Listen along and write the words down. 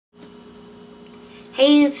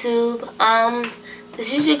Hey YouTube,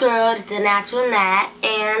 this is your girl, the Natural Nat,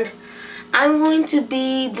 and I'm going to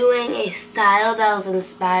be doing a style that was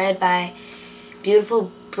inspired by Beautiful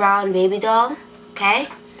Brown Baby Doll. Okay,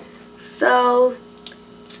 so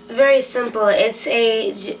it's very simple. It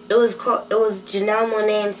was Janelle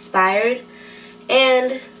Monae inspired,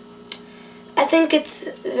 and I think it's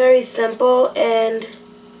very simple and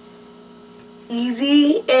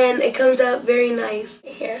easy, and it comes out very nice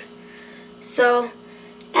here. So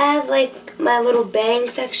I have like my little bang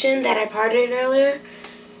section that I parted earlier.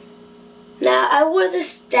 Now I wore this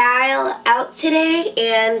style out today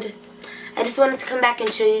and I just wanted to come back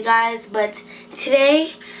and show you guys, but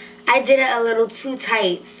today I did it a little too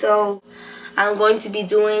tight, so I'm going to be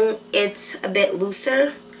doing it a bit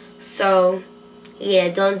looser. So yeah,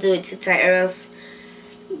 don't do it too tight or else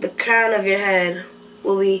the crown of your head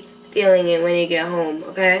will be feeling it when you get home,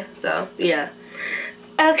 okay? So yeah.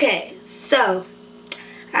 Okay, so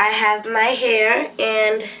I have my hair,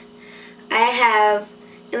 and I have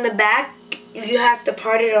in the back, you have to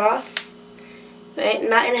part it off, right?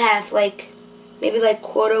 Not in half, like maybe like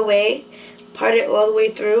quarter way. Part it all the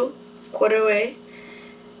way through, quarter way.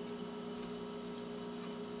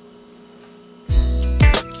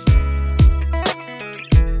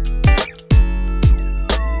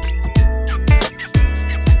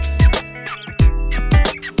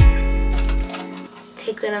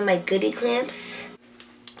 Take one of my goodie clamps.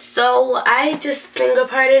 So I just finger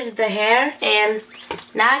parted the hair, and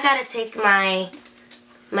now I gotta take my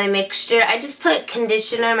mixture. I just put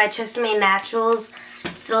conditioner, my Tresemme Naturals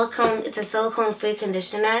silicone. It's a silicone free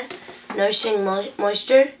conditioner, nourishing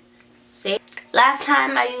moisture. See, last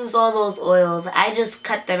time I used all those oils, I just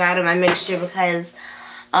cut them out of my mixture because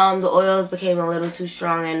the oils became a little too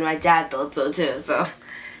strong, and my dad thought so too, so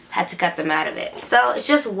had to cut them out of it. So it's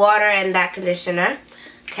just water and that conditioner.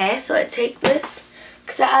 Okay, so I take this,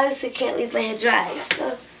 because I obviously can't leave my hair dry.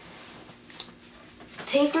 So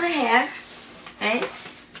take my hair, right?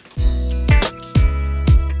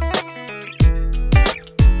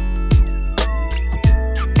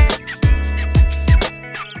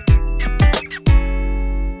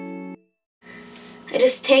 I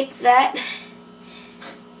just take that,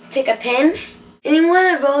 take a pin, and you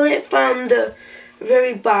want to roll it from the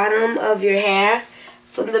very bottom of your hair,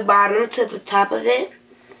 from the bottom to the top of it,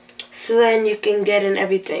 so then you can get in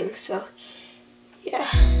everything. So yeah.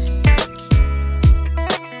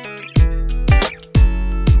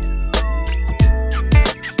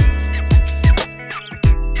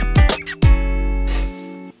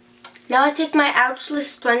 Now I take my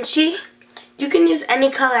ouchless scrunchie. You can use any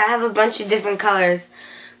color. I have a bunch of different colors,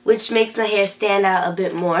 which makes my hair stand out a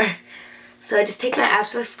bit more. So I just take my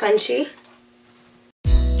ouchless scrunchie.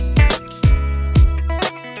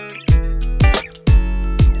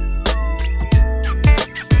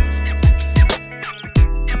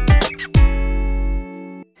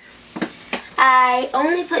 I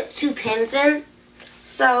only put 2 pins in,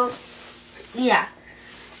 so yeah.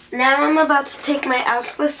 Now I'm about to take my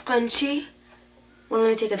ouchless scrunchie. Well, let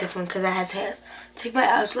me take a different one because I have hairs. Take my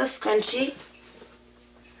ouchless scrunchie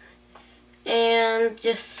and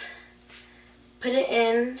just put it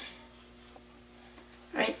in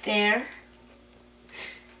right there.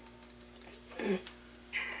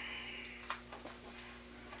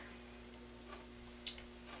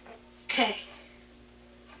 Okay.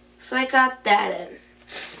 So I got that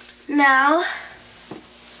in. Now,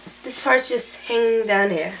 this part's just hanging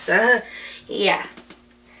down here. So, yeah.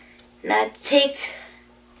 Now take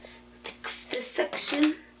this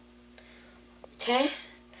section. Okay.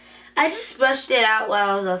 I just brushed it out while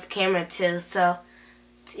I was off camera too, so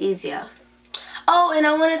it's easier. Oh, and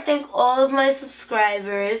I want to thank all of my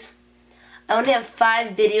subscribers. I only have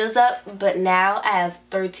 5 videos up, but now I have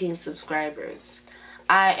 13 subscribers.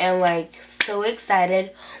 I am like so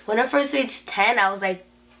excited. When I first reached 10, I was like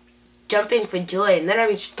jumping for joy, and then I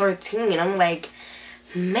reached 13 and I'm like,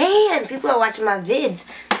 man, people are watching my vids.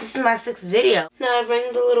 This is my 6th video. Now I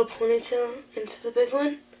bring the little ponytail into the big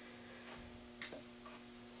one.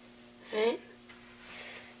 Right?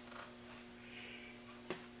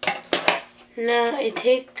 Now I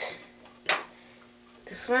take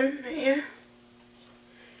this one right here.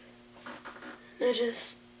 I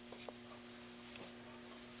just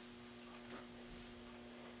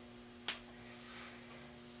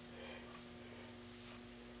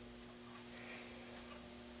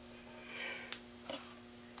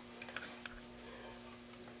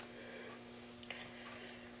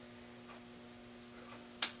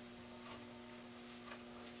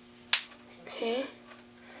okay,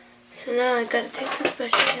 so now I gotta take this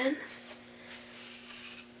brush again.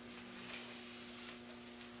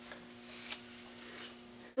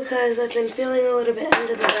 because I've been feeling a little bit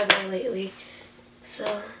under the weather lately.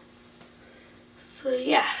 So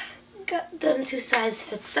yeah, got them two sides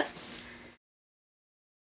fixed up.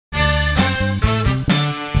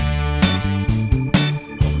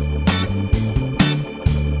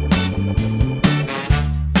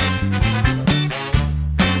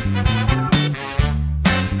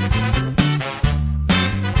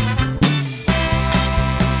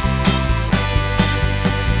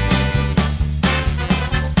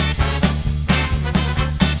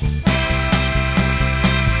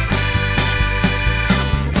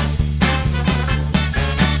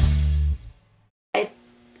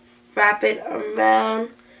 Wrap it around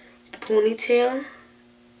the ponytail,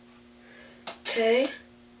 okay,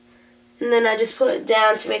 and then I just pull it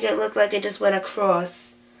down to make it look like it just went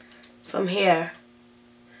across from here.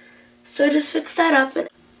 So just fix that up.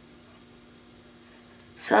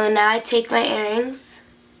 So now I take my earrings,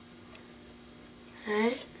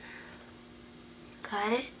 alright,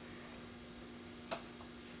 got it.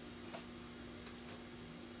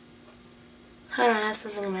 Hold on, I have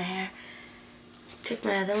something in my hair. Take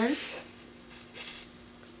my other one.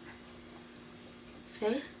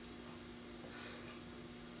 See?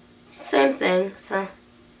 Same thing, so.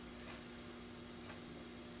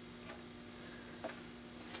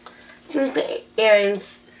 I think the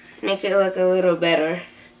earrings make it look a little better.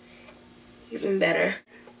 Even better.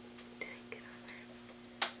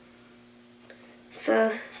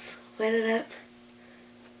 So, wet it up.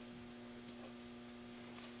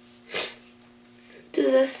 Do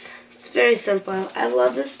this. It's very simple. I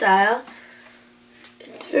love the style.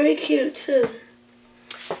 It's very cute too.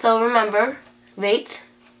 So remember, rate,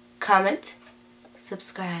 comment,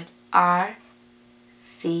 subscribe.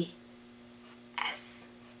 RCS.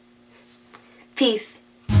 Peace.